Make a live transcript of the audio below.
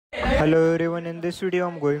Hello everyone, in this video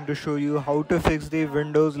I'm going to show you how to fix the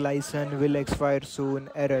Windows license will expire soon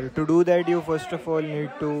error. To do that, you first of all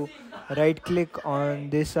need to right click on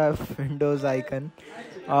this Windows icon.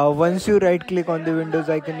 Once you right click on the Windows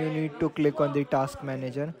icon, you need to click on the task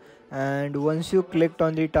manager, and once you clicked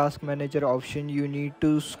on the task manager option, you need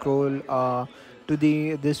to scroll to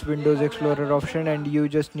the this Windows Explorer option, and you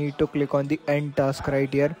just need to click on the end task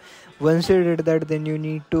right here. Once you did that, then you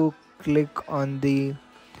need to click on the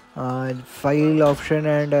file option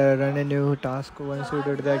and run a new task. Once you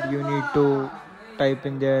did that, you need to type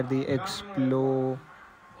in there the explorer.exe,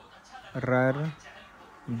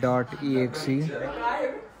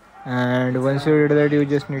 and once you did that, you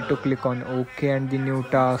just need to click on OK and the new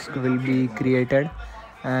task will be created.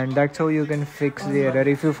 And that's how you can fix the error.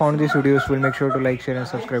 If you found this video useful, make sure to like, share and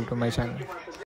subscribe to my channel.